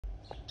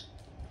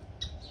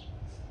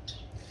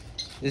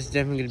This is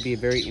definitely going to be a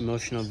very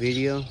emotional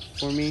video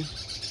for me.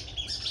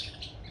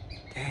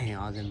 Dang,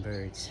 all them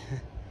birds.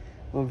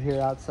 Over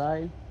here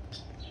outside,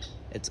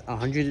 it's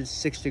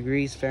 106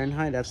 degrees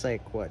Fahrenheit. That's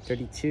like, what,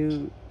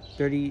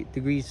 30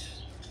 degrees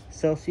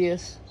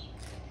Celsius?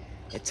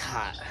 It's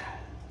hot.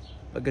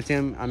 But good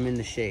thing I'm in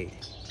the shade.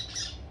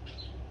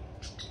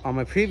 On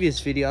my previous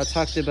video, I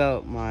talked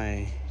about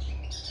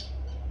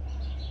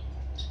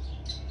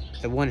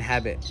the one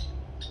habit.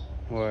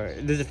 Or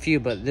there's a few,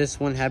 but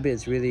this one habit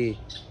is really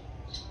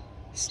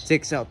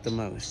sticks out the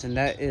most. And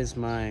that is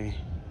my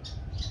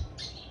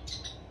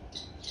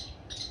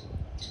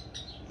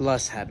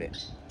lust habit.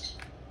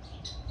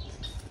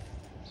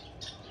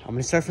 I'm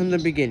gonna start from the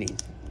beginning.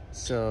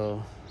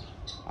 So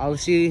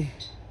obviously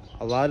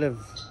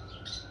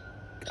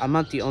I'm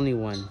not the only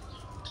one.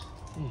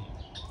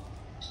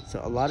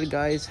 So a lot of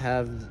guys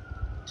have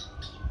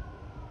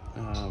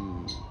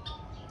an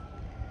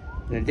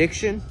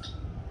addiction.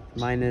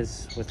 Mine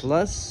is with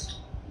lust,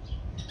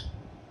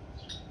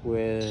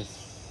 with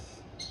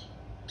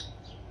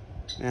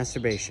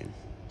masturbation.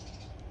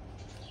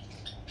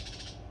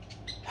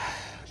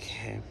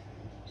 Okay.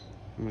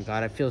 Oh my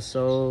god, I feel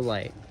so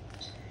like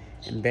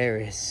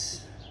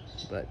embarrassed,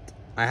 but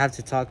I have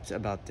to talk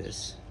about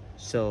this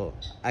so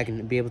I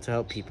can be able to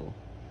help people.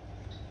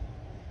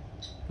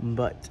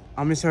 But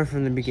I'm gonna start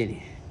from the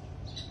beginning.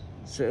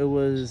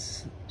 So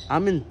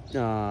I'm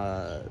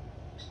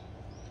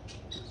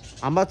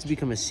about to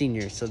become a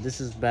senior, so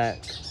this is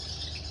back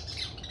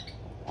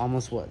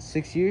almost, what,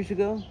 6 years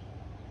ago?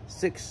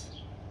 6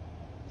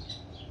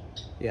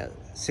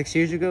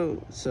 years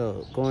ago.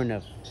 So going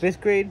to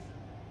 5th grade,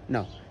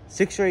 no,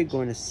 6th grade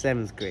going to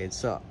 7th grade.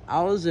 So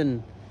I was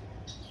in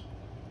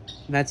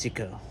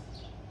Mexico,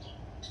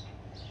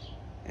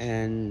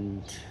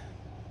 and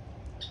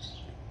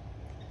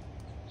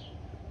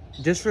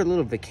just for a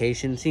little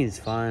vacation, seems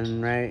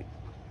fun, right?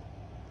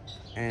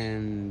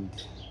 And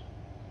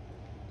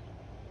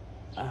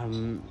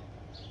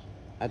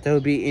I thought it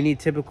would be any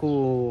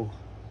typical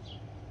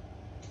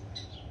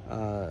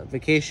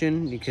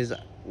vacation, because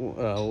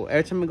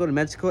every time I go to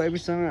Mexico every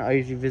summer, I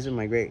usually visit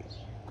my great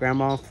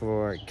grandma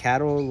for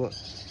cattle.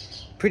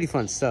 Pretty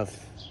fun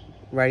stuff.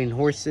 Riding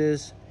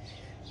horses.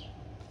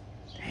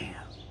 Damn.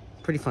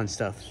 Pretty fun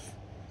stuff.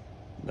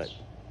 But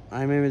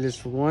I remember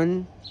this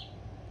one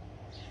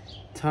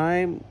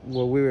time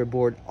where we were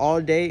bored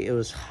all day. It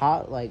was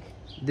hot like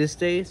this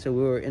day, so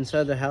we were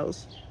inside the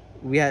house.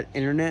 We had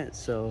internet,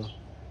 so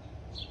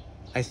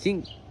I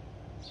think,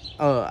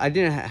 I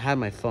didn't have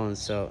my phone,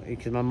 so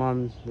because my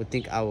mom would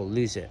think I will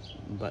lose it.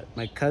 But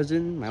my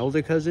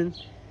older cousin,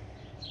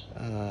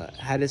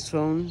 had his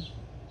phone.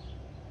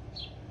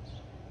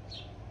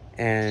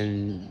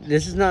 And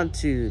this is not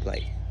to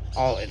like,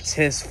 oh, it's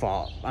his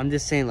fault. I'm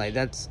just saying, like,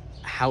 that's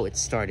how it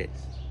started.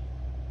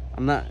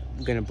 I'm not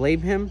gonna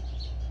blame him,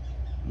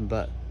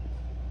 but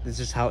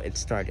this is how it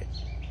started.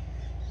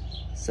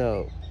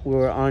 So we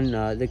were on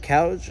the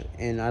couch,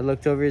 and I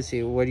looked over to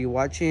see, what are you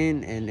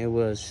watching? And it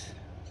was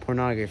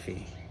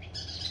pornography.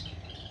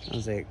 I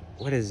was like,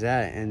 what is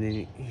that? And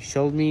then he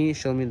showed me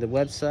the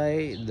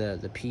website,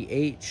 the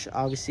PH,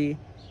 obviously.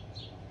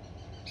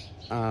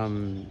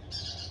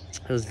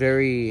 It was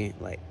very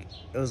like,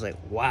 it was like,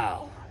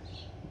 wow.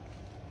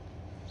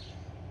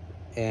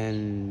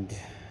 And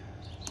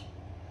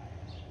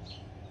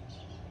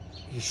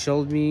he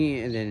showed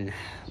me, and then,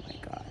 oh my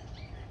god,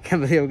 I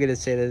can't believe I'm gonna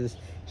say this.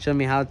 Showed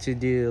me how to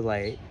do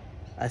like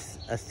a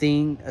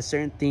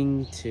certain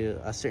thing to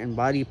a certain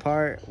body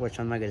part, which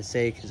I'm not gonna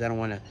say because I don't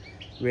want to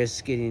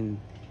risk getting,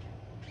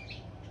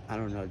 I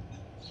don't know,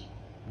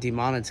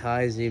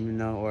 demonetized, even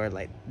though, or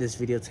like this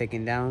video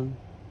taken down.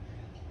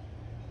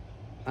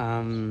 I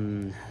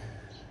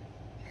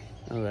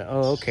was like,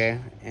 oh, okay.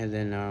 And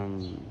then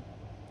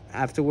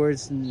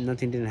afterwards,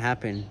 nothing didn't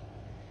happen.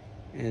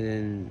 And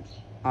then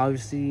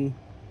obviously,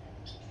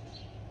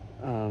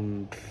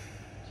 I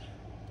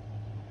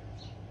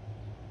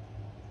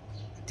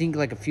think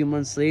like a few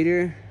months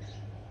later,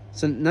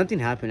 so nothing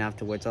happened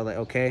afterwards. I was like,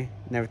 okay,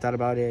 never thought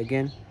about it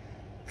again.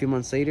 A few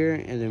months later,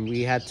 and then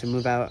we had to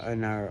move out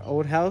in our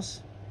old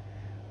house,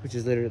 which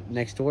is literally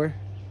next door,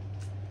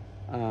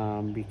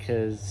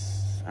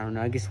 because I don't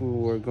know, I guess we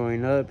were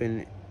growing up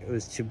and it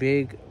was too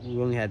big.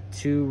 We only had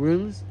 2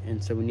 rooms,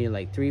 and so we needed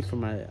like 3 for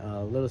my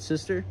little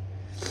sister.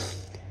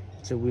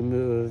 So we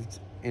moved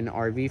in an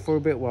RV for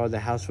a bit while the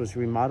house was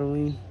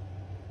remodeling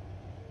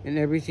and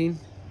everything.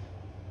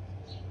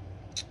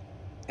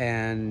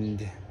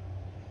 And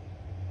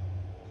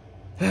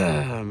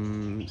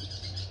and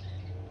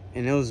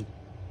it was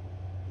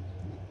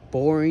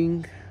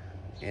boring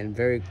and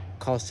very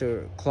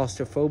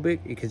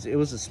claustrophobic, because it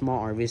was a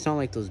small RV. It's not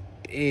like those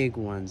big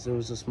ones. It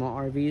was a small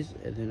RVs.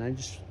 And then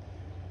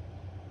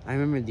I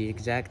remember the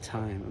exact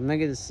time. I'm not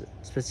gonna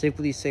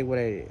specifically say what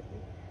I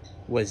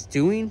was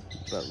doing,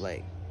 but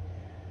like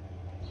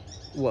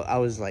what I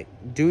was like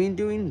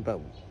doing, but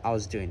I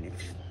was doing it.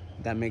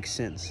 That makes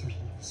sense.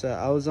 So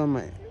I was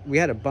on we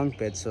had a bunk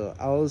bed, so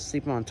I was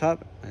sleeping on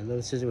top. My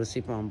little sister was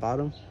sleeping on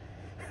bottom.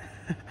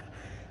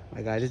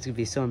 My god, this could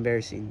be so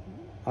embarrassing.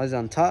 I was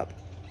on top,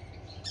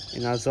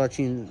 and I was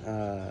watching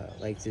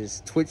like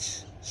this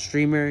Twitch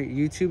streamer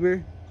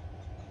YouTuber.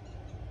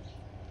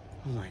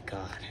 Oh my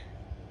god.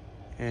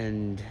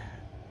 And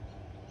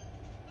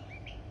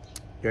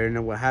you already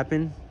know what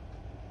happened.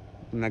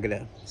 I'm not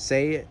gonna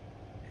say it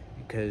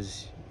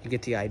because you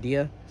get the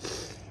idea.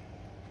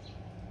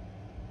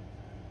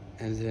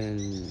 And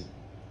then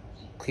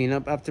clean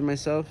up after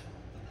myself.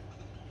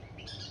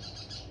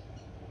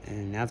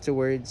 And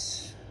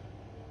afterwards,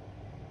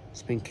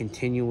 it's been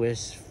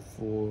continuous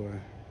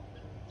for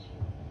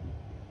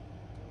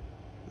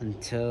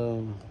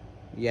until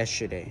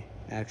yesterday,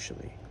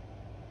 actually.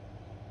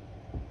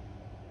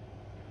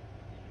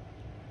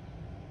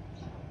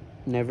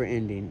 Never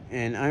ending.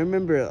 And I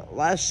remember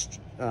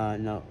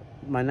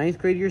my 9th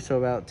grade year, so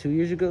about 2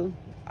 years ago,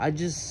 I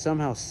just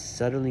somehow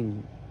suddenly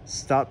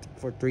stopped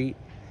for 3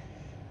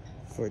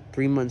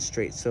 months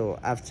straight. So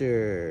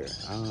after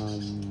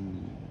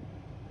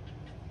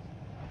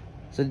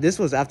so this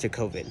was after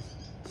COVID,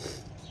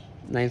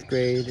 9th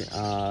grade.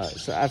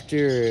 So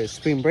after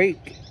spring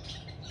break,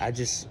 I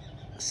just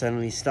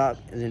suddenly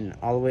stopped, and then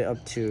all the way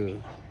up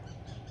to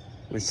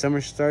when summer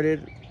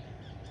started,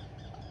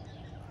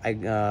 I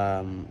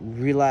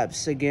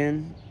relapsed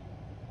again.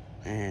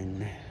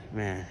 And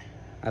man,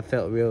 I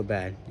felt real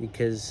bad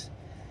because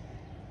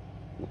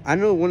I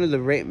know one of the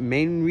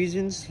main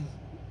reasons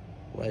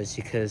was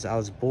because I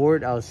was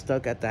bored. I was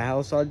stuck at the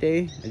house all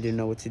day. I didn't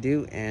know what to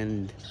do,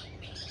 and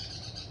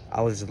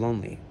I was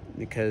lonely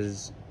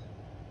because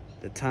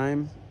the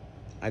time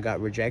I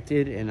got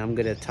rejected, and I'm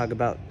gonna talk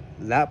about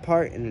that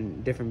part in a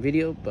different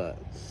video, but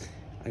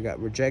I got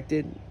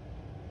rejected,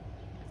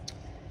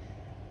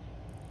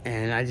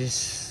 and I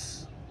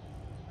just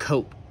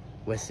cope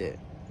with it.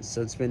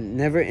 So it's been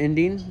never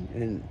ending,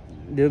 and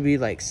there'll be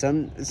like it's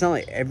not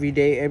like every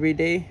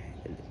day.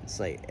 It's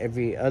like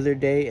every other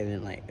day, and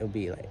then like it'll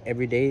be like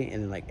every day,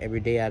 and then like every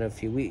day out of a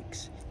few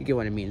weeks. You get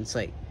what I mean? It's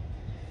like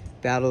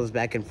battles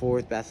back and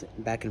forth,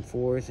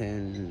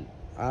 and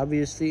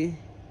obviously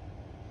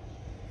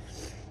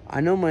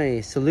I know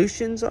my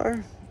solutions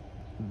are,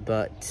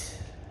 but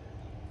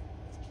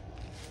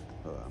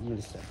hold on, I'm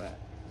gonna step back.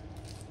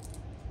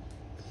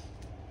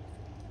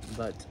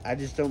 But I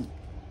just don't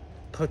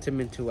put them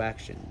into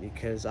action,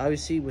 because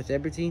obviously with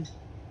everything,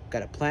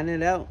 gotta plan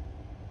it out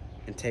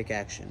and take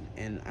action.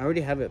 And I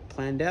already have it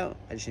planned out.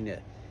 I just need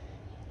to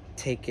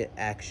take it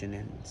action.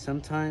 And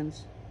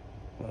sometimes,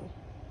 well,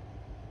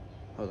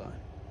 hold on.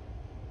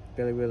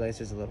 Barely realized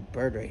there's a little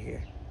bird right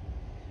here.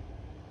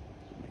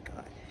 Oh my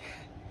god.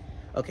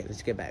 Okay,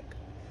 let's get back.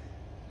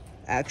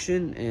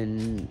 Action.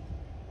 And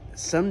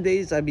some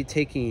days I'd be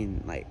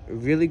taking like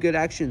really good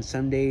action.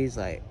 Some days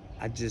like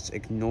I just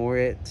ignore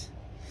it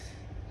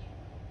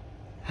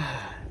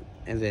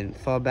and then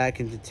fall back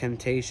into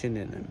temptation,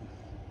 and then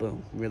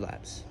boom,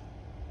 relapse.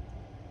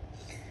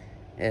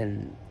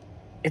 And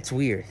it's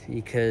weird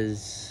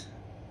because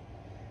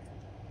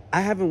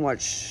I haven't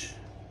watched,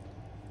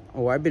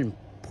 I've been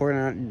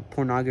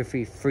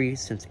pornography free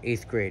since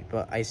 8th grade,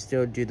 but I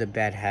still do the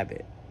bad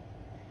habit.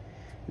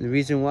 And the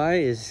reason why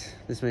is,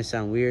 this may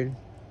sound weird,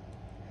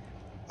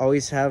 I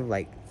always have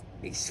like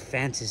these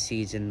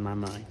fantasies in my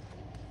mind.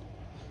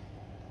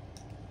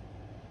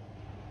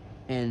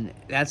 And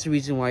that's the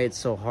reason why it's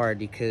so hard,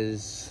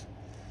 because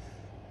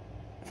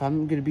if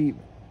I'm gonna be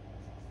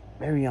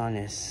very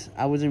honest,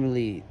 I wasn't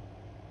really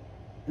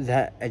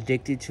that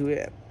addicted to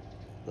it.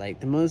 Like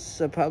the most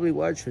I probably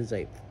watched was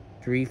like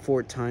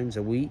 3-4 times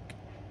a week,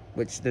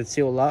 which that's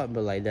still a lot,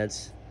 but like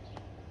that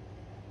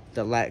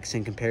lacks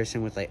in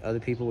comparison with like other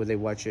people where they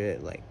watch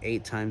it like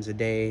 8 times a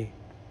day.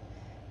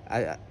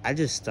 I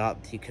just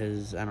stopped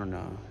because I don't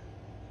know,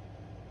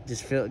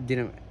 just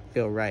didn't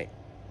feel right.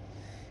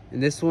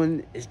 And this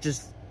one is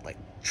just like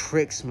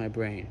tricks my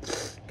brain,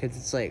 because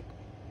it's like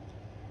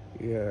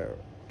your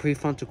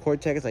prefrontal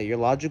cortex, like your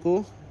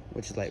logical,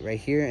 which is like right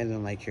here, and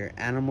then like your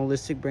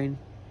animalistic brain,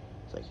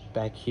 it's like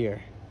back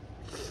here.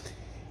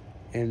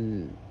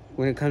 And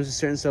when it comes to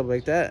certain stuff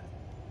like that,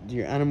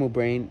 your animal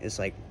brain is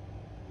like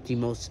the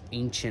most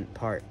ancient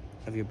part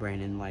of your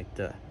brain, and like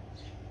the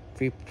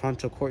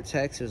prefrontal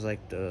cortex is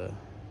like the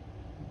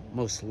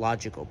most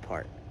logical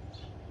part.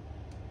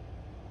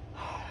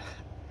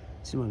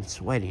 See, I'm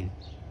sweating.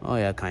 Oh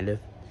yeah, kind of.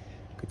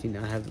 Good thing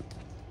I have it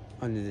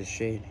under the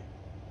shade.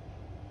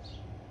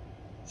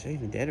 Is that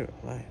even dead or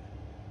alive?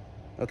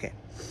 Okay.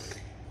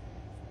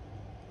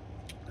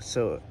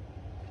 So,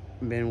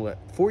 been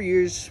 4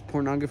 years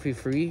pornography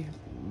free,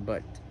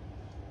 but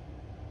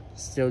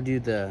still do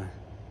the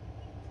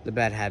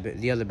bad habit,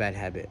 the other bad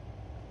habit.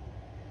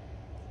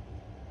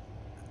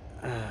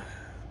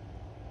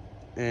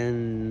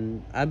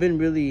 And I've been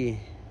really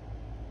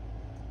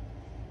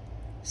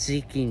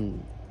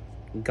seeking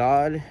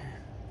God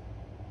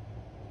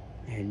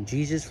and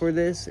Jesus for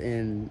this,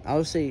 and I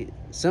would say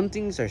some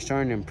things are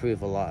starting to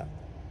improve a lot,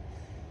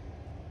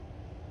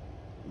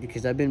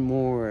 because I've been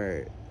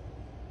more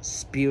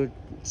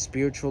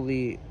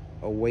spiritually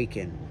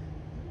awakened,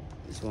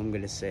 is what I'm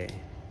gonna say.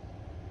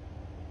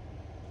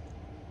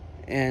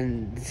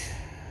 And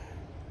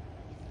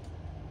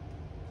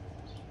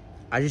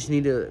I just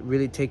need to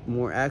really take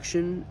more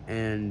action,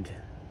 and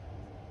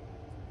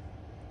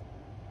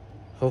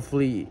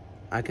hopefully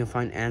I can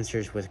find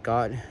answers with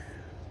God.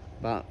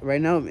 But right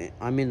now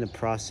I'm in the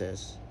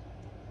process.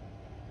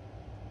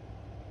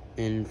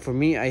 And for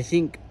me, I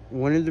think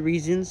one of the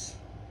reasons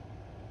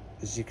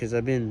is because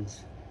I've been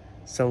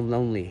so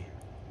lonely.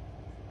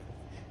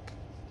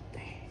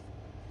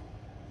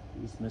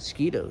 These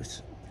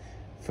mosquitoes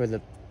for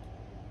the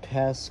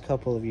past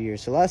couple of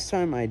years. So last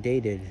time I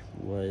dated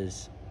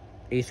was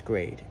 8th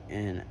grade,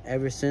 and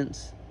ever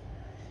since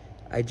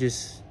I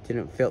just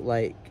didn't feel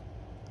like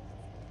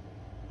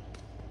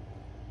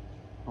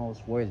I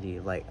was worthy.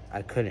 Like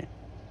I couldn't,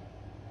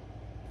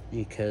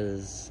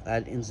 because I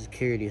had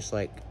insecurities,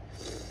 like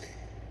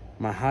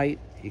my height,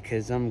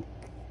 because I'm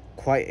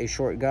quite a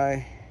short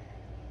guy.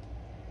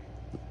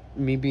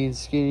 Me being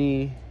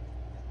skinny,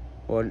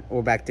 or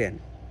back then.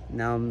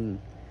 Now I'm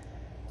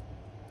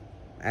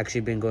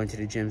actually been going to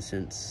the gym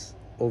since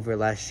over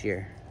last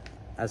year,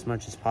 as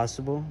much as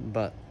possible.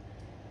 But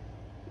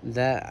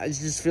that I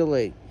just feel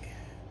like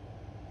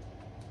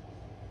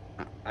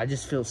I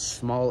just feel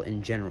small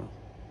in general,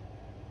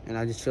 and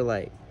I just feel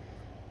like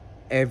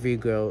every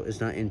girl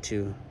is not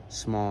into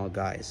small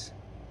guys.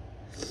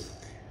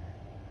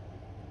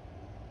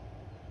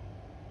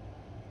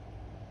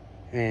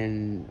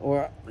 And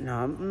or no,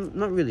 I'm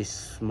not really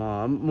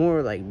small. I'm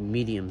more like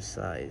medium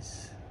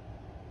size.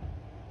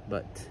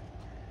 But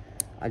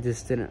I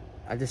just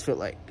felt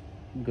like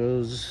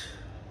girls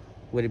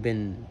would have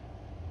been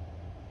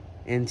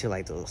into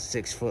like those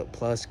 6-foot+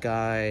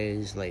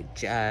 guys, like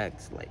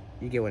jacked, like,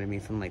 you get what I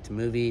mean, from like the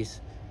movies,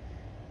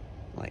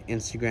 like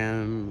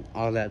Instagram,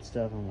 all that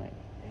stuff. I'm like,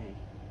 dang.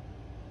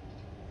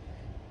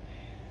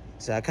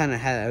 So I kind of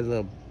had a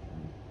little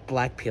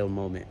black pill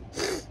moment.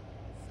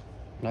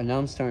 But now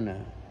I'm starting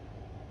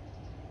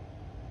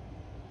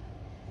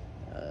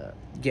to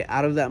get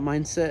out of that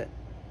mindset,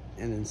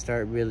 and then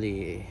start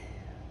really,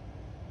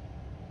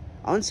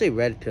 I wouldn't say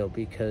red pill,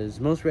 because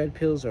most red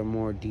pills are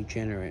more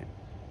degenerate.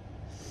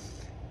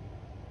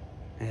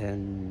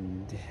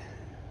 And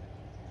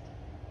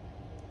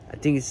I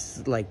think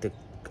it's like the,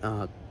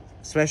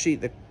 especially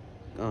the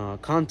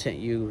content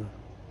you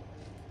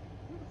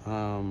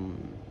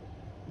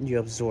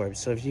absorb.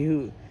 So if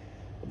you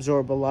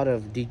absorb a lot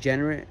of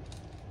degenerate,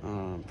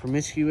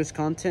 promiscuous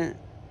content,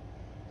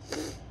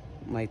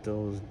 like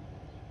those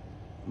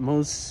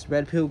most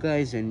red pill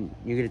guys, and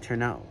you're gonna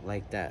turn out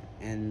like that.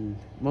 And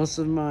most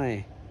of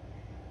my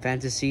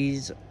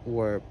fantasies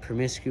were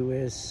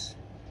promiscuous,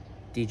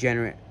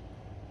 degenerate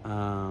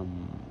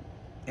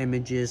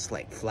images,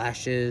 like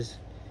flashes.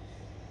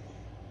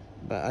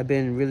 But I've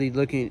been really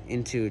looking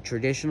into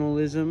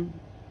traditionalism,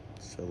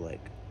 so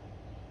like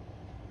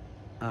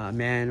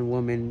man,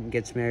 woman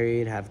gets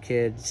married, have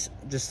kids,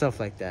 just stuff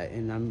like that.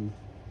 And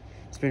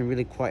it's been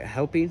really quite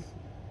helping.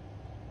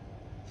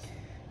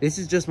 This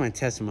is just my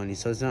testimony,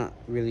 so it's not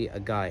really a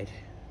guide.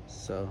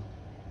 So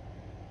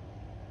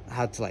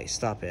how to like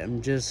stop it.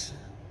 I'm just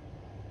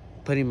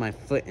putting my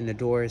foot in the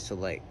door,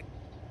 so I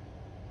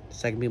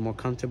can be more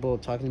comfortable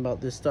talking about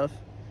this stuff,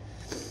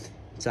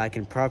 so I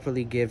can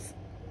properly give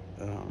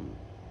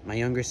my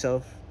younger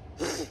self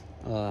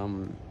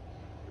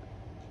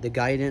the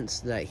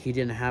guidance that he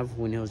didn't have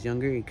when he was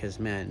younger. Because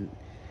man,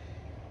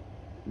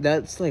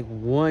 that's like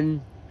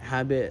one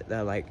habit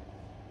that like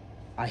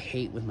I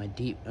hate with my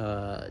deep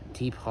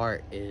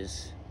heart,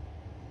 is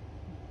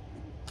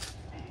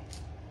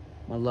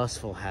my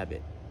lustful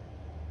habit.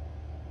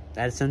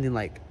 That is something,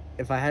 like,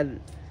 if I had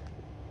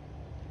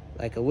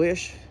like a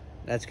wish,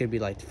 that's gonna be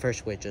like the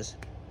first wish, just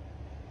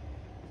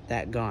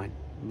that gone.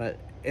 But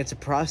it's a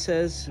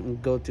process. We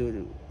go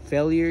through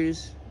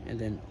failures and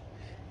then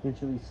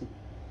eventually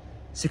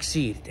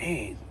succeed.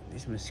 Dang,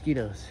 these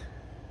mosquitoes.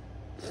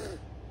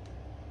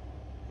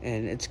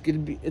 And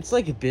it's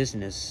like a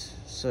business.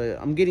 So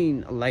I'm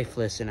getting a life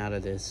lesson out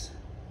of this,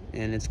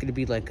 and it's gonna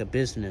be like a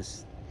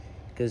business,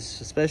 because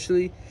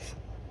especially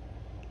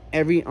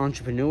every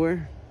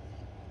entrepreneur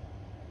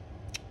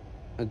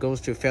goes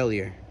through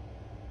failure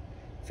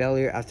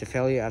after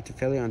failure after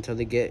failure, until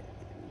they get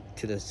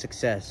to the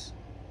success.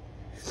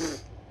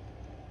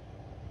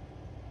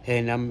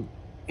 And I'm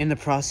in the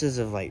process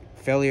of like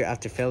failure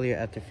after failure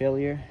after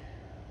failure,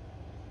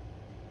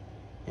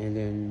 and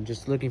then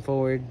just looking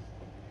forward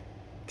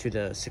to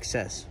the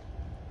success.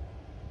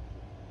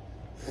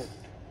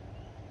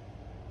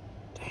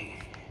 Dang.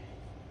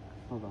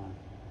 Hold on.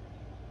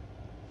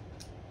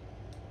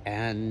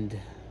 And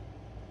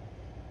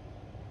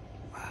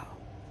wow,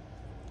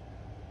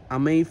 I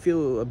may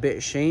feel a bit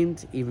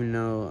ashamed, even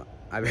though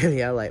I really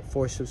have like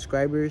 4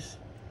 subscribers,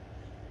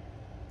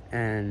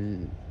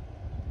 and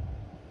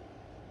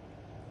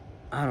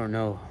I don't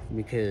know,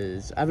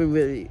 because I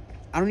don't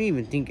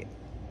even think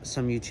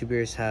some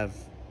YouTubers have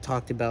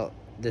talked about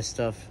this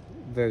stuff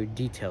very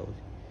detailed.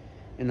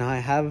 And I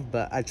have,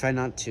 but I try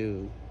not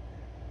to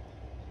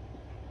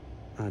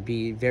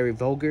be very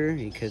vulgar,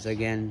 because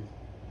again,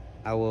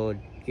 I will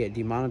get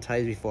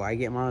demonetized before I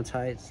get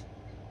monetized,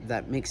 if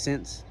that makes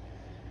sense.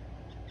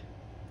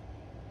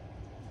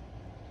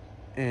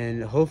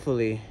 And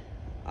hopefully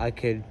I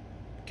could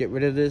get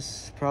rid of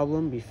this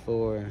problem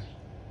before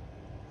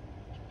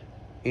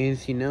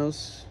anything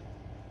else,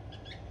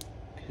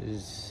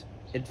 because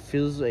it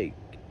feels like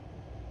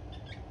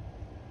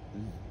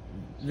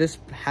this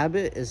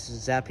habit is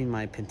zapping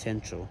my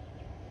potential.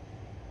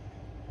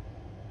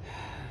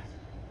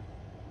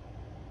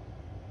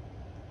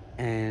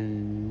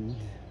 And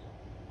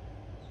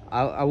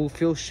I will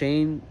feel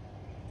shame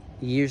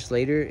years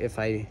later if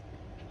I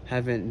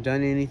haven't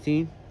done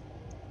anything,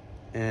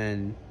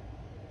 and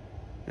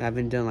I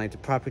haven't done like the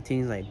proper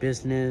things like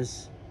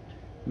business,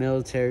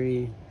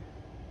 military,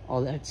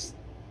 all that.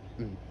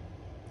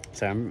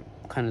 Sorry, I'm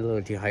kind of a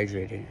little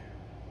dehydrated.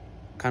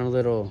 Kind of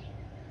little,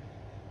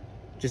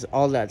 just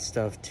all that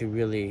stuff to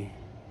really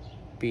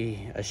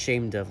be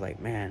ashamed of. Like,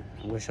 man,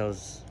 I wish I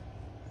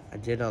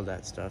did all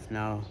that stuff.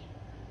 Now,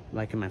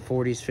 like in my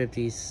 40s,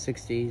 50s,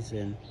 60s,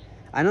 and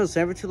I know it's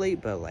never too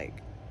late, but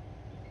like,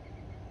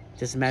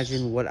 just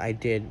imagine what I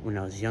did when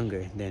I was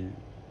younger than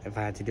if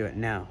I had to do it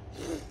now.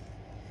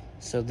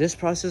 So this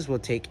process will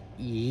take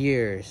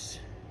years.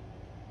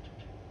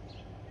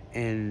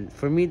 And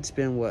for me, it's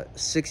been, what,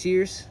 6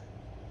 years?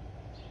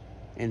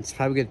 And it's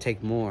probably going to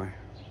take more.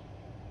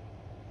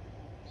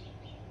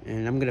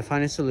 And I'm going to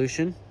find a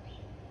solution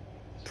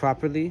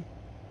properly,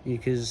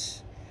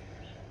 because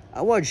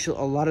I watch a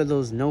lot of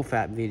those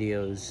no-fap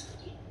videos,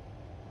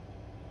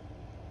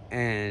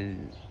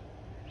 and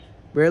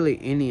barely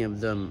any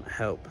of them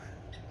help.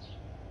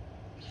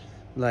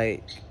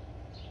 Like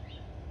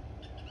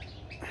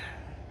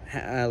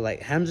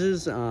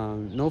Hamza's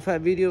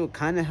no-fap video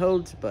kind of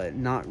helped, but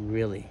not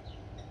really.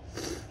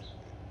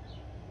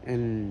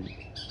 And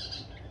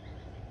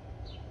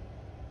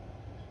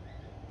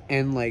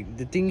like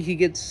the thing he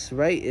gets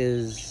right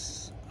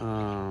is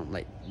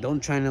like,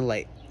 don't try to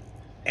like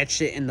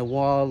etch it in the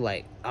wall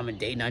like I'm a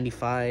day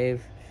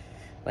 95.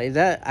 Like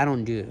that I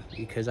don't do,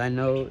 because I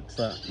know it's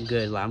not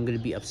good. Like, I'm gonna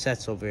be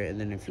obsessed over it, and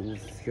then if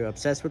you're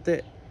obsessed with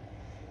it,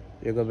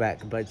 you'll go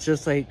back. But it's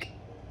just like,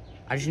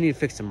 I just need to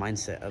fix the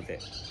mindset of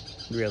it,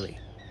 really.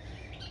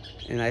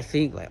 And I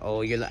think like,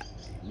 oh, you're like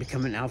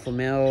becoming alpha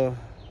male.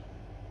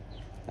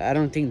 I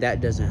don't think that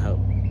doesn't help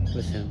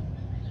with him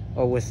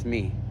or with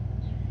me.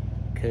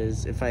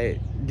 Because if I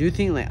do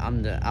think like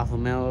I'm the alpha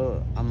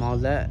male, I'm all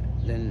that,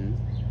 then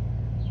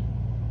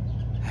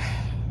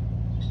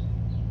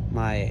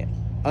my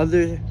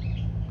other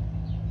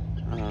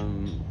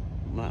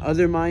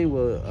mind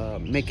will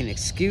make an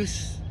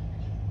excuse,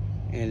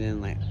 and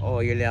then like, oh,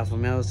 you're the alpha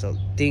male, so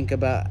think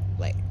about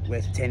like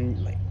with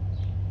 10, like,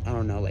 I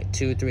don't know, like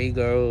 2-3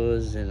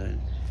 girls, and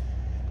then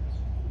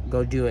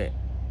go do it.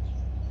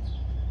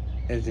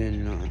 And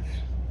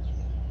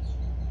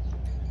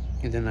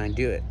then I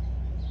do it.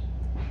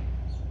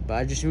 But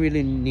I just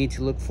really need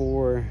to look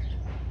for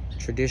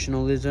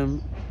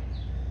traditionalism.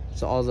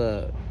 So all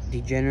the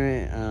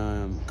degenerate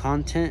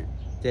content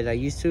that I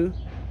used to,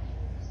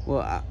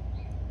 well,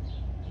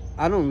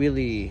 I don't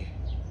really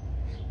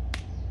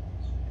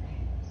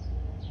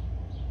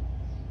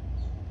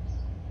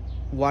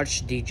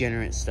watch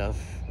degenerate stuff,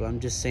 but I'm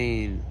just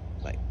saying,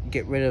 like,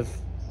 get rid of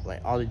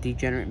like all the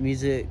degenerate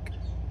music,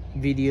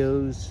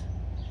 videos,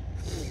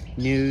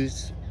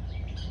 news.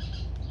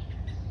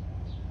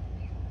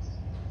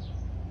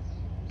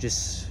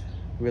 Just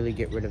really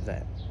get rid of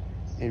that.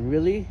 And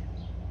really,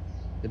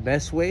 the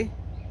best way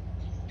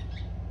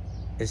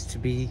is to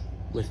be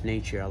with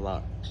nature a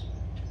lot.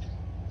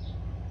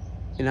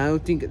 And I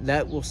don't think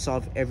that will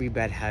solve every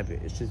bad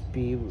habit. It's just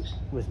be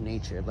with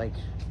nature. Like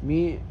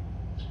me,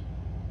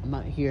 I'm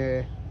out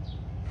here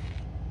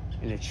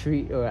in a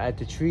tree or at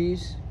the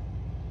trees,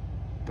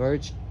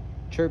 birds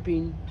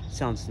chirping,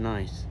 sounds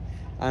nice.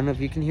 I don't know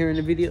if you can hear in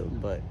the video,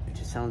 but it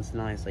just sounds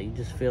nice. Like, you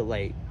just feel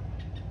like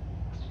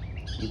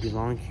you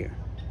belong here.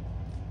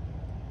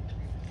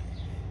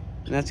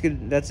 And that's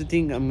good. That's the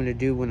thing I'm gonna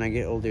do when I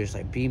get older, is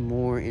like be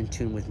more in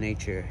tune with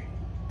nature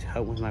to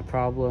help with my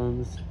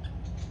problems,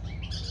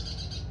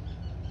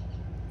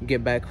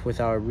 get back with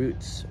our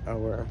roots,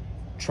 our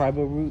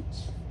tribal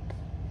roots.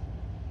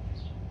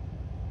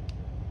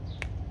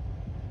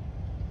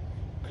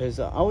 Because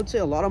I would say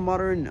a lot of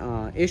modern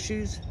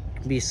issues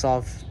can be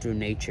solved through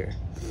nature.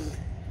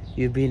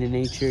 You being in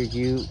nature,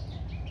 you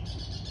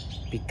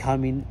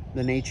becoming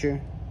the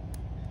nature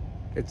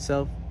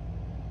itself.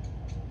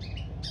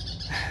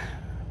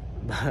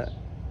 But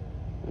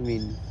I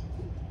mean,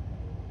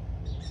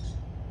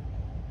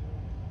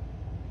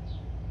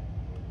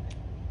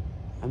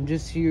 I'm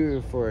just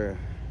here for,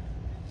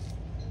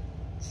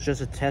 it's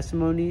just a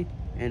testimony,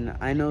 and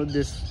I know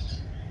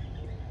this,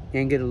 you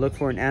ain't gonna look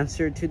for an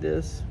answer to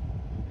this,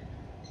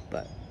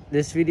 but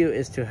this video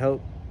is to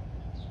help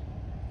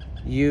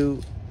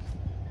you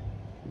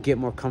get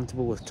more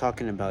comfortable with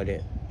talking about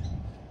it.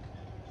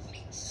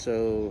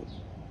 So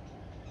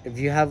if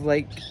you have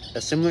like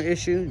a similar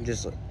issue,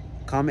 just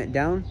comment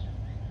down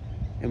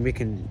and we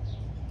can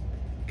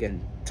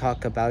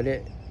talk about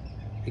it.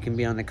 It can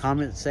be on the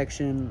comment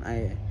section.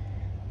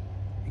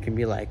 It can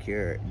be like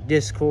your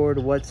Discord,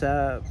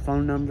 WhatsApp,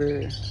 phone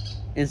number,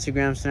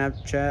 Instagram,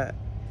 Snapchat,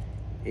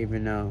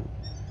 even though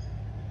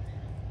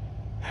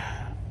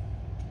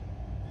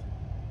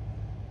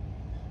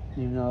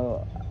you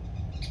know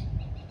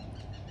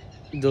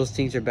those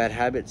things are bad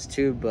habits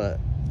too, but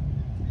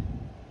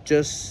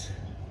just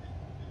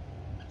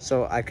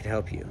so I could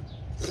help you.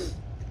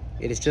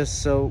 It is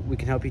just so we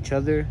can help each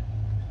other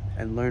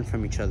and learn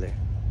from each other.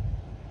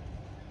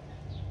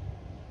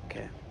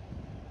 Okay.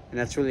 And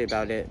that's really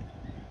about it.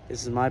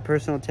 This is my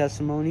personal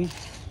testimony,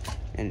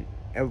 and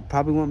it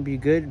probably won't be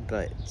good,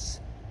 but it's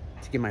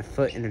to get my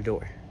foot in the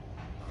door.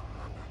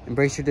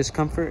 Embrace your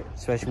discomfort,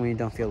 especially when you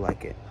don't feel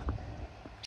like it.